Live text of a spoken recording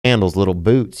Sandals, little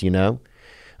boots,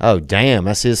 Oh, damn,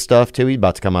 that's his stuff too. He's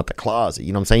about to come out the closet.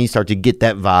 You know what I'm saying? You start to get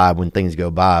that vibe when things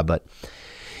go by. But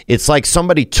it's like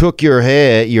somebody took your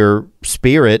head, your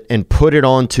spirit, and put it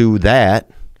onto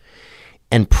that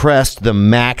and pressed the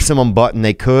maximum button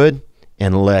they could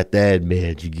and let that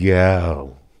bitch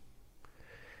go.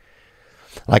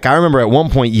 Like, I remember at one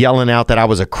point yelling out that I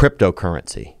was a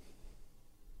cryptocurrency.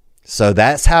 So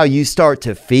that's how you start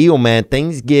to feel, man.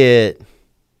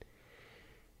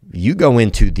 You go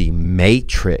into the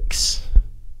matrix.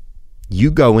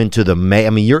 You go into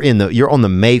you're on the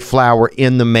Mayflower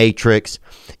in the matrix,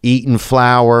 eating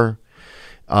flour,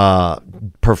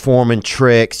 performing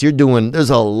tricks. There's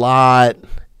a lot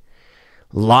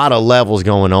of levels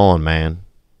going on, man.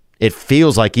 It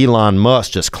feels like Elon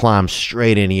Musk just climbs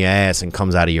straight in your ass and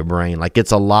comes out of your brain. Like,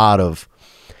 it's a lot of,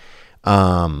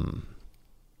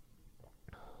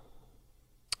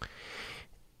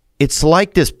 it's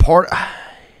like this part,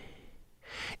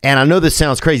 and I know this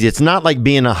sounds crazy. It's not like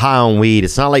being high on weed.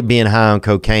 It's not like being high on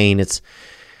cocaine. It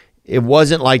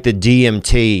wasn't like the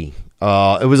DMT.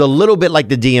 It was a little bit like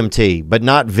the DMT, but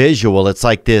not visual. It's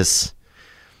like this.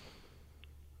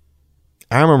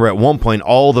 I remember at one point,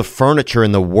 all the furniture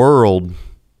in the world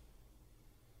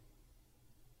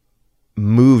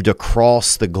moved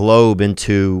across the globe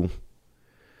into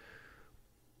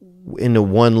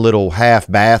one little half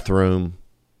bathroom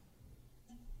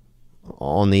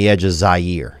on the edge of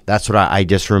Zaire. That's what I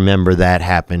just remember that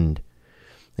happened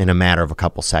in a matter of a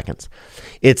couple seconds.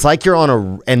 It's like you're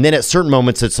and then at certain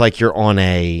moments, it's like you're on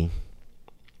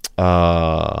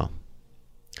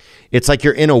it's like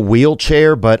you're in a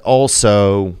wheelchair, but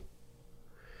also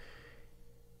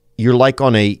you're like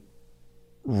on a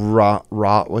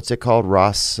what's it called?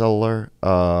 Roller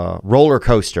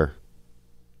coaster.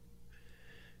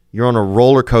 You're on a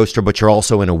roller coaster, but you're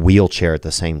also in a wheelchair at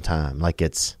the same time. Like, I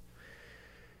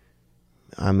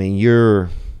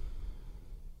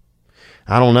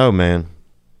don't know, man.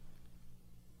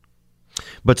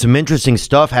 But some interesting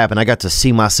stuff happened. I got to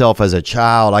see myself as a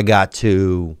child. I got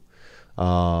to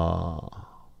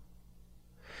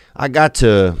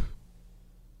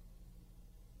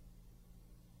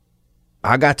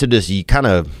just kind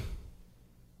of,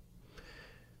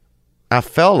 I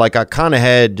felt like I kind of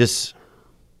had to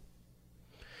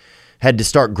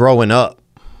start growing up.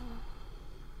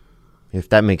 If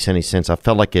that makes any sense. I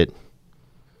felt like it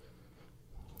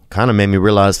kind of made me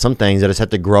realize some things that I just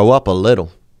had to grow up a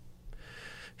little.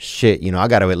 Shit, I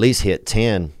got to at least hit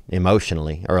 10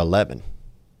 emotionally, or 11.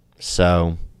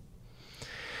 So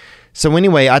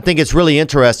anyway, I think it's really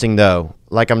interesting, though.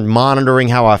 Like, I'm monitoring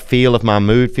how I feel, if my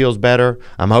mood feels better.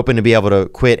 I'm hoping to be able to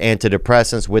quit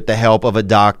antidepressants with the help of a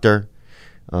doctor.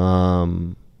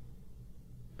 And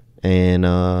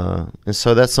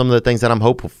so that's some of the things that I'm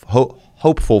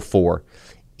hopeful for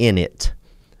in it.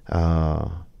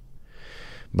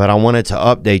 But I wanted to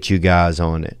update you guys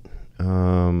on it.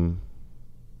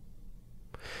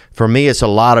 For me, it's a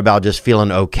lot about just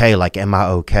feeling okay. Like, am I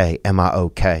okay? Am I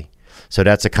okay? So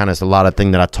that's a lot of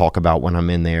thing that I talk about when I'm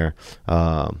in there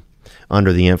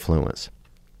under the influence.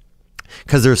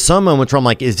 Because there's some moments where I'm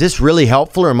like, is this really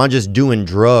helpful, or am I just doing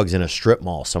drugs in a strip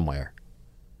mall somewhere?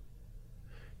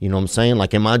 You know what I'm saying?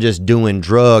 Like, am I just doing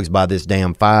drugs by this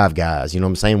damn Five Guys? You know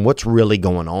what I'm saying? What's really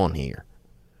going on here?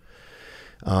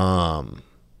 And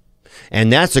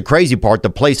that's the crazy part. The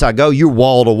place I go, you're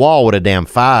wall to wall with a damn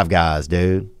Five Guys,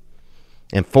 dude.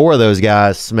 And 4 of those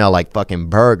guys smell like fucking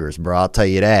burgers, bro. I'll tell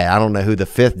you that. I don't know who the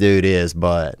 5th dude is,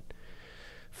 but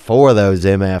 4 of those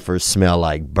MFers smell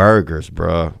like burgers,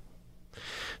 bro.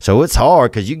 So it's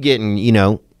hard because you're getting,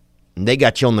 they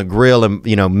got you on the grill and,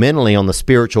 mentally on the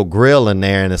spiritual grill in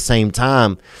there. And at the same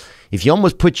time, if you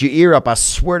almost put your ear up, I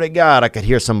swear to God, I could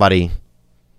hear somebody